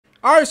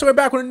Alright, so we're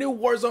back with a new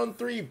Warzone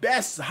 3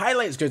 best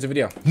highlights. Here's the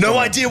video. No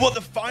idea what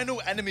the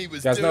final enemy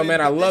was doing. You guys know,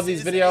 man, I love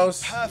these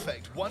videos.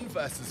 Perfect 1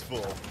 versus 4.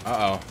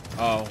 Oh,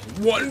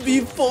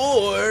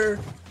 1v4.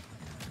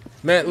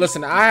 Man,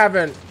 listen, I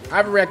haven't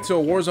reacted to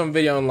a Warzone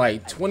video in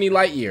like 20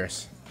 light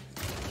years.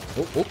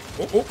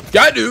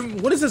 Got him.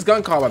 What is this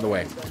gun called, by the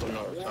way?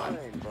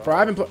 Bro, I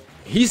haven't put.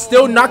 He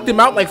still knocked him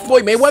out like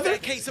Floyd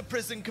Mayweather. Case of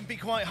prison can be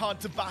quite hard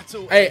to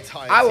battle. Hey,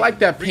 I like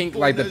that pink,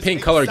 like the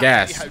pink color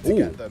gas.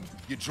 Ooh.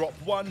 You drop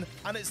one,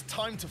 and it's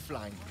time to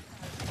flank.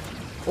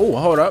 Oh,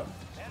 hold up.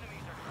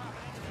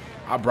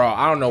 Bro,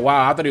 I don't know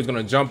why. I thought he was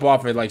gonna jump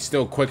off and like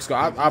still quick score.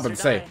 I was about to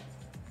say.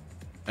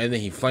 And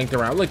then he flanked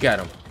around. Look at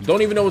him.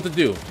 Don't even know what to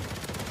do.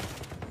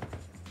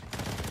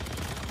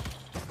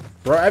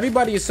 Bro,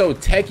 everybody is so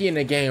techie in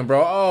the game,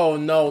 bro. Oh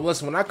no,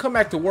 listen, when I come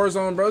back to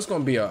Warzone, bro, it's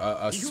gonna be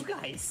a You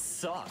guys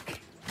suck.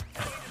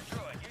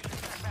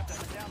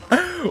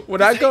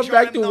 when I come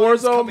back to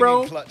Warzone,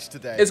 bro,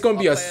 it's gonna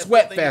be a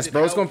sweat fest,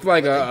 bro. It's gonna feel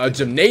like a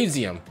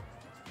gymnasium.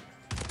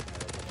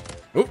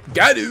 Oh,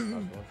 got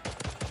him.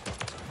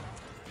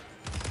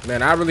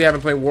 Man, I really haven't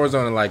played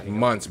Warzone in like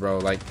months, bro.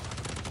 Like,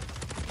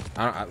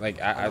 I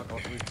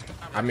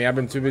mean, I've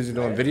been too busy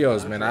doing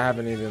videos, man. I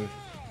haven't even.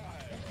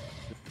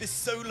 This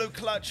solo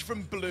clutch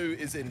from Blue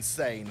is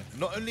insane.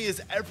 Not only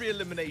is every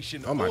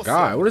elimination. Oh my awesome,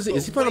 god, what is it?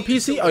 Is he playing on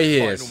PC? Oh, he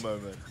is. I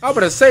was about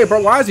to say,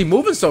 bro, why is he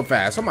moving so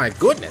fast? Oh my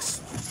goodness.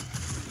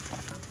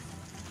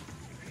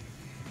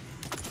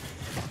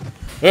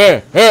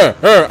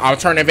 I'll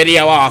turn the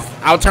video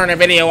off. I'll turn the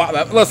video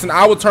off. Listen,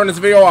 I will turn this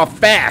video off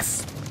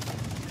fast.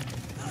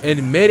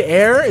 In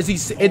midair, is he?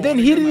 And then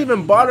he didn't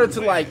even bother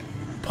to like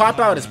pop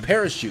out his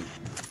parachute.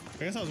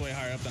 I guess I was way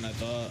higher up than I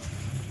thought.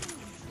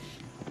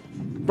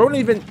 Bro didn't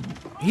even.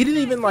 He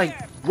didn't even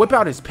like whip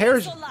out his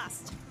parachute. I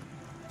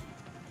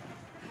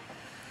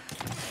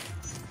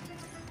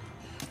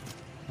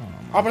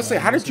was about to say,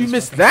 how did you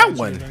miss that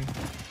one?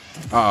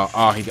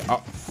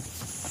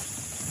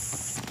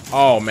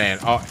 Oh man.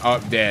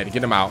 Oh, dead.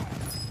 Get him out.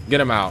 Get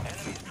him out.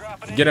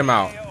 Get him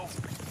out.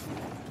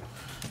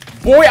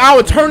 Boy, I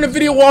would turn the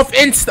video off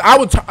I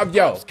would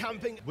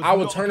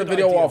turn the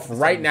video off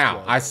right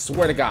now. I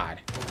swear to God.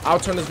 I'll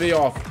turn this video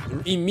off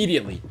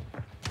immediately.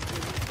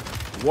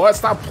 What?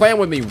 Stop playing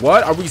with me.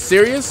 What? Are we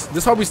serious?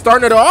 This how we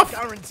starting it off?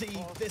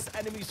 Guarantee this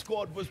enemy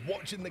squad was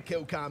watching the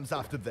kill cams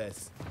after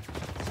this.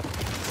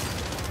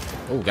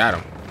 Oh, got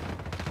him.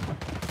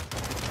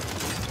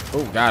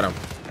 Oh, got him.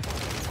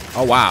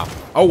 Oh, wow.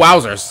 Oh,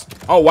 wowzers.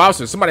 Oh,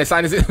 wowzers. Somebody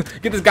sign this.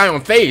 Get this guy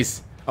on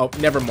face. Oh,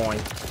 never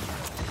mind.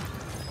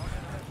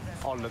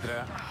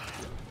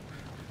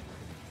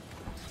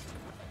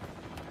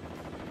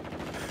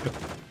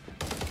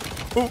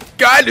 Oh,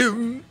 got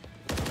him.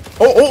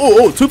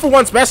 Oh,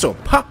 2-for-1 special.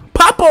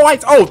 Papa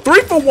lights. Oh,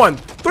 3-for-1.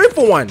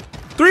 3-for-1.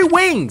 3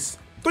 wings.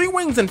 3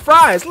 wings and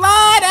fries.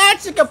 Lord,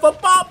 ashika for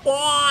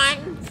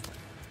popcorn.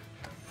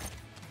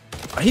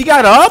 He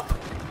got up?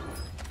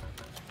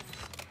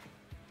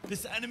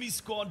 This enemy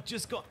squad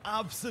just got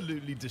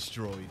absolutely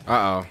destroyed.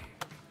 Uh-oh.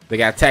 They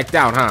got tacked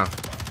down, huh?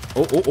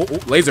 Oh,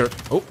 laser.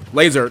 Oh,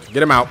 laser.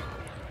 Get him out.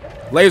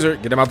 Laser.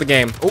 Get him out the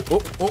game.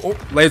 Oh,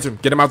 laser.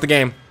 Get him out the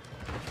game.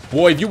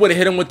 Boy, if you would have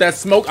hit him with that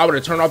smoke, I would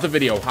have turned off the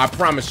video. I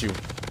promise you.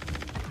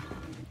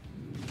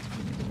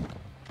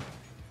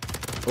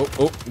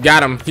 Oh,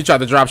 got him. He tried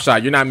to drop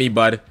shot. You're not me,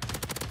 bud.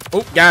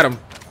 Oh, got him.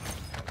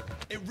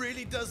 It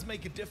really does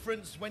make a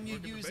difference when you're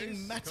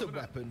using meta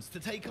weapons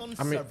to take on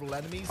several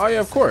enemies. Oh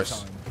yeah, of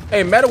course.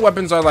 Hey, meta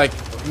weapons are like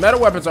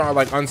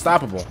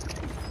unstoppable.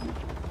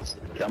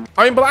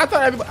 I mean, but I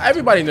thought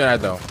everybody knew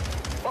that though.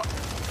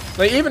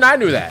 Like even I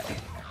knew that.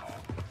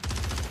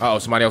 Uh oh,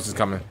 somebody else is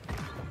coming.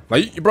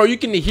 Like, bro, you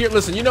can hear.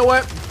 Listen, you know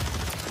what?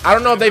 I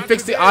don't know if they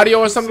fixed the audio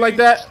or something like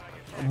that,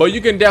 but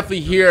you can definitely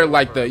hear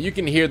like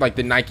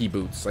the Nike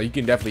boots. Like you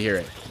can definitely hear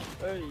it.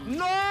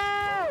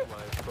 No!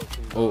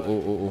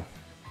 Oh.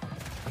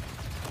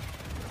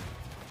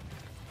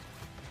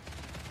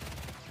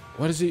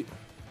 What is he?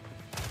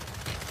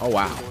 Oh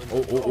wow.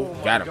 Oh.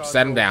 Got him.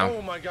 Set him down.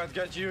 Oh my god,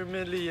 got you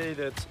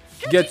humiliated.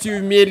 Get you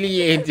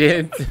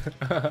humiliated.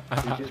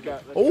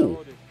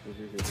 Oh.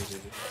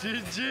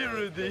 GG,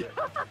 Rudy.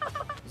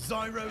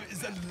 Zyro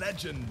is a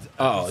legend.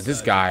 Oh,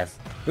 this guy's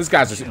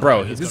just,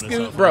 bro. This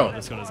dude, bro.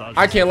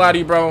 I can't lie to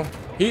you, bro.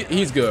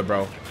 He's good,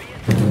 bro.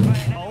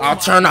 I'll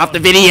turn off the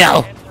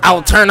video.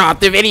 I'll turn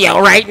off the video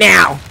right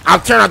now. I'll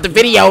turn off the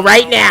video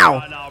right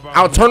now.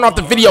 I'll turn off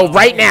the video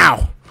right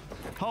now.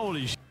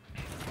 Holy sh**.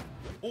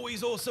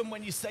 Always awesome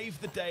when you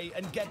save the day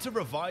and get to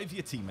revive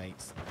your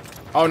teammates.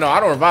 Oh no, I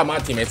don't revive my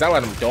teammates. I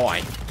let them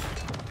die.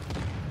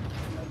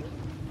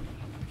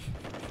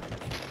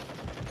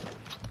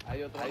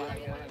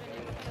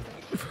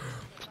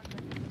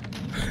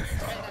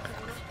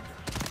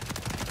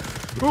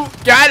 Who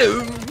got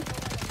him?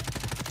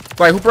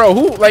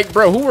 Like,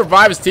 bro, who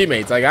revives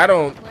teammates? Like, I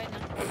don't.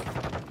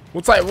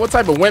 What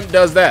type of wimp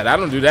does that? I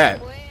don't do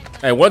that.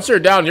 Hey, once you're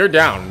down, you're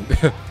down.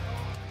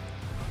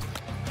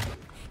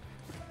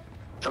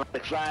 Somebody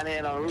flying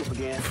in on the roof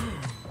again.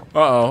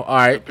 Uh-oh, all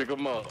right. Pick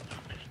him up.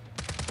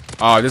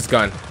 Oh, this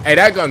gun. Hey,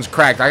 that gun's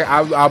cracked.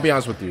 I'll be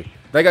honest with you.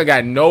 That gun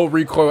got no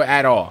recoil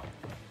at all.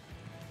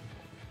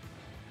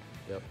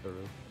 Yep.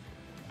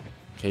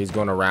 Okay, he's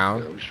going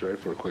around. Yeah, we straight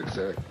for a quick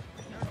sec.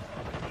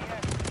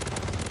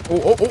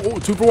 Oh,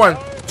 2 for 1.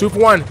 2 for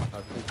 1.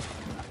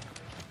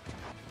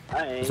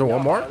 Is there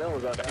one more?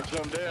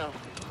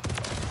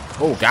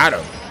 Oh, got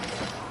him.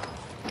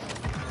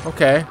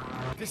 Okay.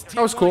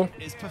 That was cool.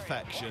 Is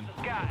perfection.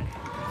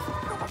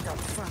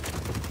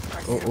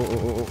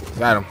 Oh,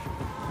 got him.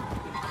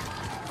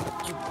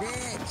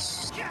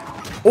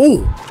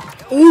 Oh,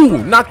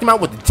 knocked him out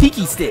with the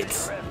tiki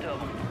sticks.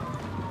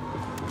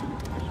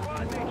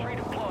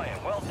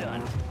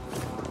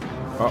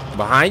 Oh,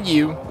 behind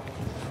you.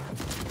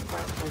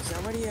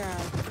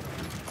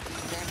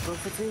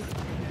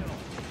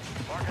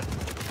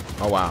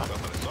 Oh wow.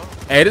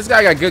 Hey, this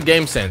guy got good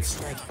game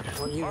sense.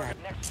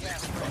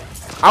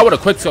 I would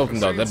have quick scoped him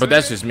though, but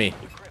that's just me.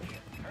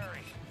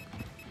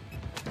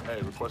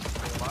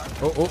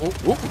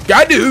 Oh,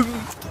 got him.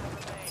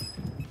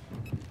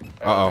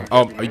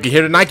 Oh, you can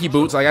hear the Nike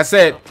boots. Like I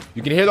said,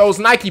 you can hear those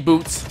Nike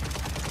boots.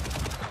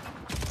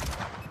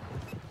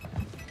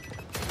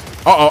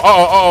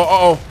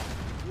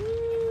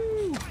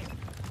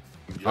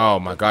 Oh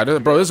my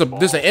God, bro,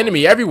 there's an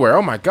enemy everywhere.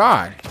 Oh my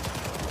God.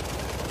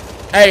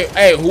 Hey,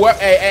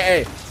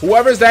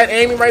 whoever's that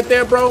aiming right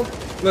there, bro.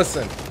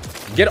 Listen,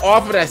 get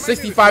off of that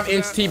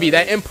 65-inch TV.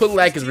 That input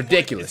lag is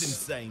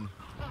ridiculous.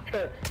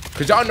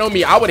 Cause y'all know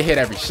me, I would have hit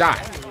every shot.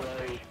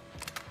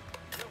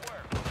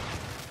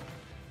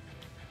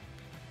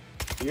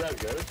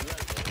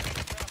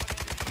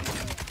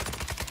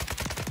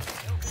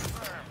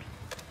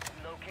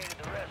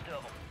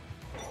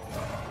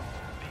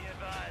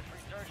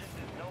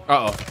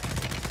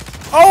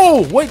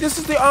 Oh, wait, this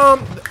is the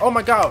oh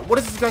my God, what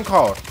is this gun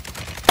called?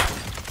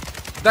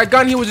 That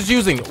gun he was just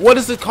using. What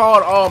is it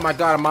called? Oh my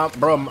God,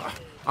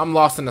 I'm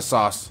lost in the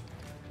sauce.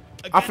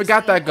 I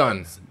forgot that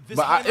gun,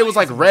 but it was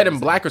like red and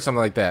black or something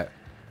like that.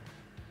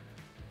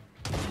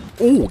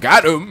 Oh,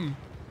 got him.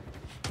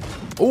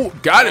 Oh,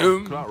 got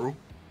him.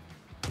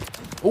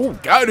 Oh,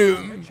 got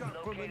him.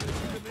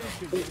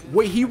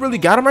 Wait, he really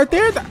got him right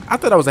there? I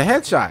thought that was a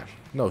headshot.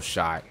 No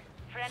shot.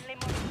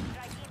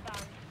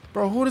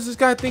 Bro, who does this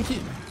guy think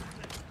he...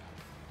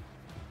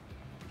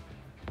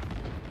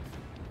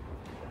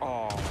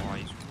 Oh,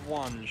 he's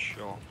one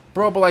shot.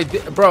 Bro, but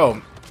like,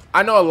 bro,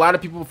 I know a lot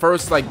of people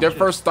their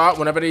first thought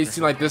whenever they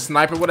see like this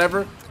sniper or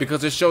whatever,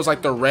 because it shows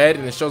like the red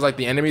and it shows like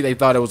the enemy, they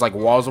thought it was like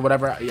walls or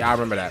whatever. Yeah, I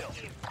remember that.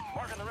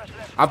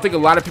 I think a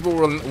lot of people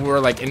were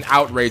like in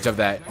outrage of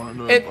that.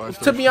 And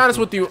to be honest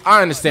with you,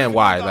 I understand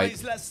why.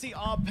 Like, let's see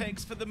our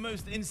picks for the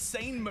most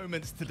insane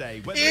moments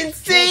today.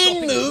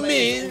 Insane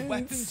moments.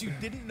 Weapons you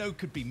didn't know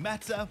could be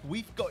meta.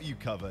 We've got you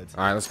covered.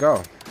 All right, let's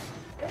go.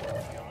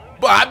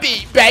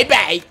 Bobby,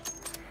 baby.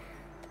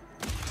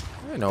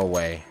 No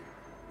way.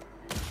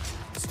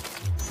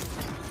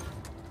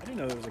 I didn't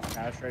know there was a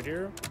cache right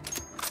here.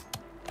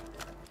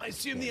 I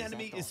assume the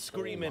enemy is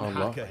screaming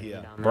hacker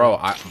here. Bro,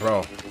 I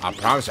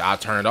promise you, I'll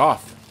turn it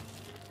off.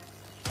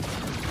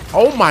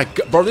 Oh my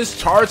God, bro, this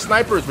charged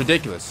sniper is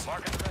ridiculous.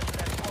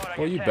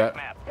 Boy, you bet.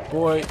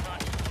 Boy.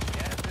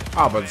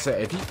 I was about to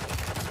say, if he...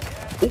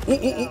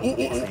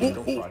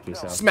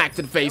 Smack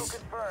to the face.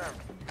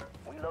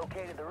 We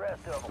located the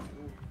rest of them.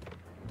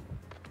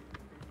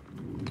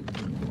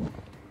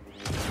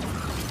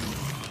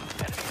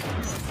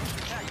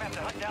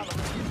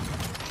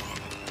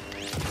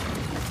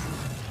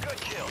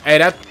 Hey,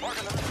 that...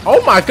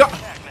 Oh my God.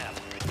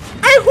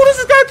 Hey, who does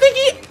this guy think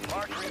he...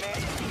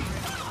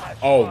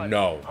 Oh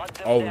no.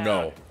 Oh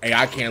no. Hey,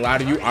 I can't lie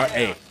to you.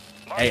 Hey,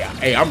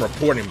 I'm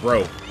reporting,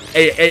 bro.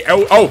 Hey,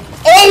 oh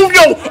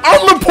no!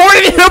 I'm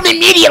reporting him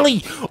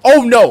immediately!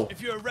 Oh no!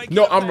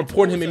 No, I'm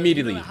reporting him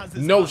immediately.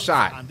 No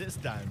shot.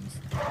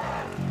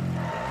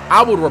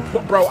 I would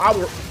report, bro.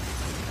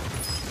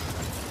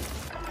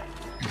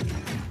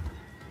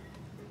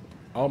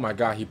 Oh my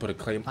God, he put a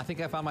claim. I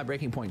think I found my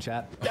breaking point,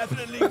 chat.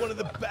 Definitely one of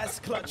the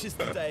best clutches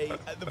today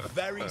at the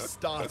very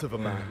start of a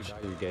match.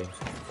 You gay. You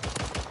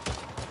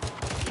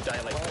die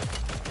like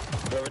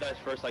whoever dies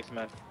first likes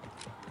meth.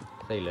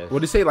 Say less. What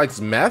did he say? Likes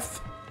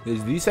meth?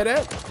 Did he say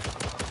that?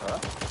 Huh?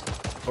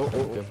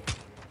 Oh.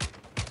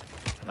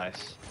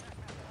 Nice.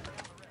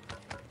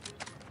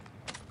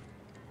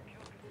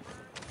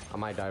 I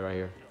might die right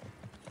here.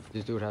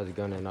 This dude has a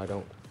gun and I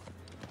don't.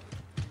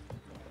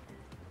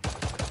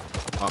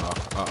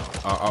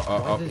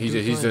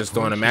 He's just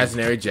throwing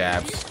imaginary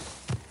jabs.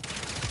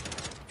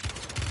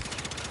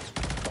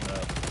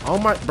 Oh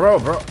my,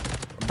 brother,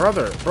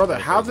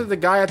 how did the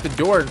guy at the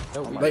door,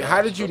 like,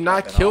 how did you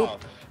not kill?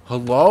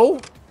 Hello?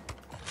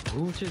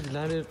 Who just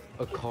landed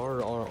a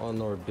car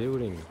on our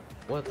building?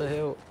 What the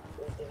hell?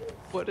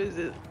 What is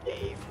it?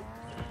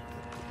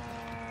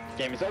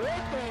 Game is over.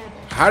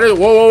 How did,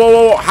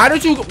 whoa, how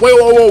did you,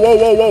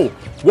 whoa,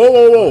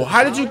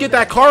 how did you get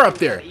that car up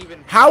there?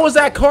 How was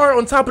that car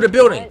on top of the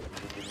building?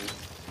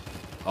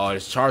 Oh,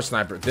 it's charge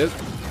sniper. This,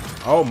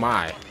 oh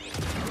my.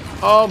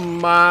 Oh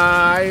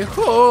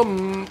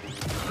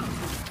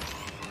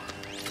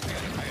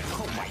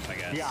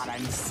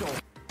so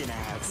f***ing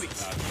ass.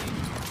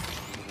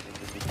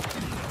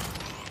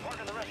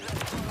 Marking the rest of that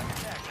squad like a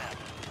tac map.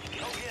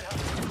 Go get her.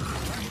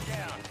 You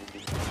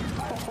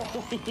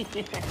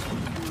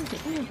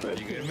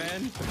good, man?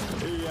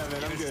 Yeah,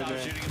 man, I'm good, man.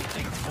 Shooting in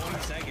like 20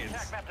 seconds.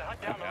 Tac map to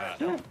hunt down the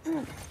rest of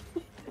them.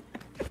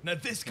 Now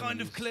this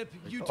kind of clip,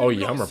 you do Oh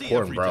yeah, not I'm see reporting,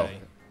 every bro. day.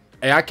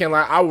 Hey, I can't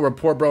lie. I will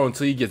report bro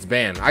until he gets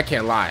banned. I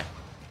can't lie,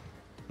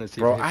 Let's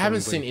see bro. if it I haven't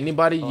hits seen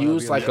anybody. anybody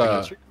use like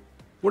a.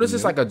 What is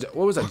this like a?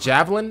 What was a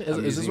javelin?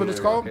 Is this what it's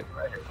called?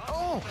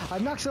 Oh, I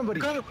knocked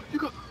somebody. You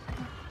got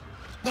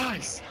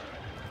nice.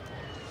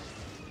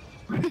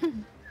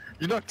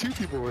 You knocked 2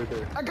 people right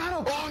there. I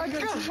got him. I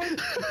got him.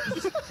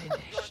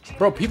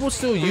 Bro, people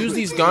still use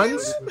these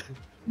guns?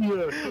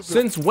 Yeah.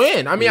 Since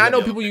when? I mean, I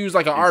know people use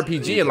like an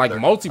RPG and like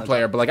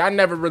multiplayer, but like I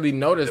never really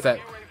noticed that.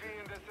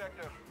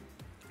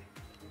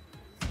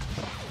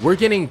 We're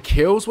getting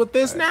kills with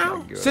this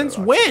now? Since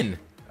when?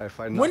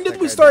 When did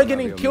we start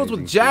getting kills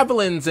with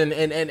javelins and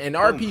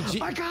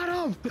RPG? I got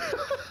him.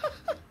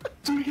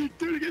 Do it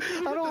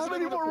again. I don't have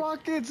any more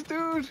rockets,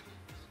 dude.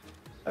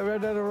 I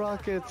ran out of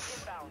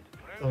rockets.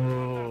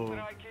 Oh.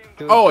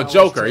 Dude, Oh, a that was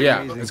Joker, so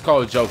yeah. amazing. It's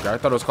called a Joker. I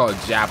thought it was called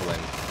a javelin.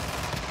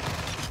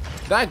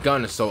 That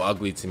gun is so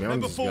ugly to me. I'm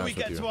And just be before we honest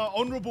with get you. to our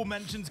honorable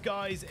mentions,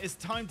 guys, it's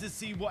time to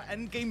see what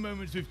endgame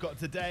moments we've got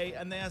today,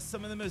 and they are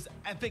some of the most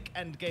epic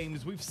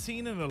endgames we've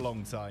seen in a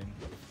long time.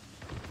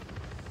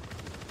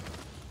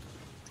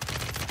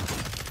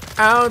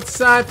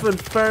 Outside for the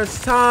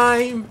first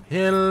time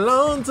in a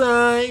long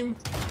time.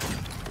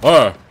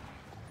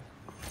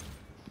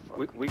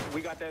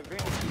 We got that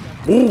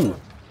van. Ooh.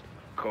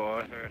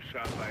 Cause her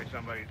shot by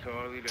somebody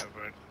totally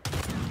different.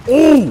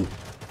 Ooh.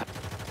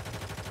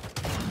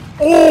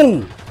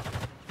 Ooh.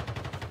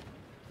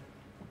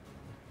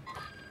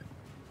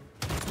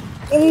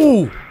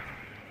 Ooh.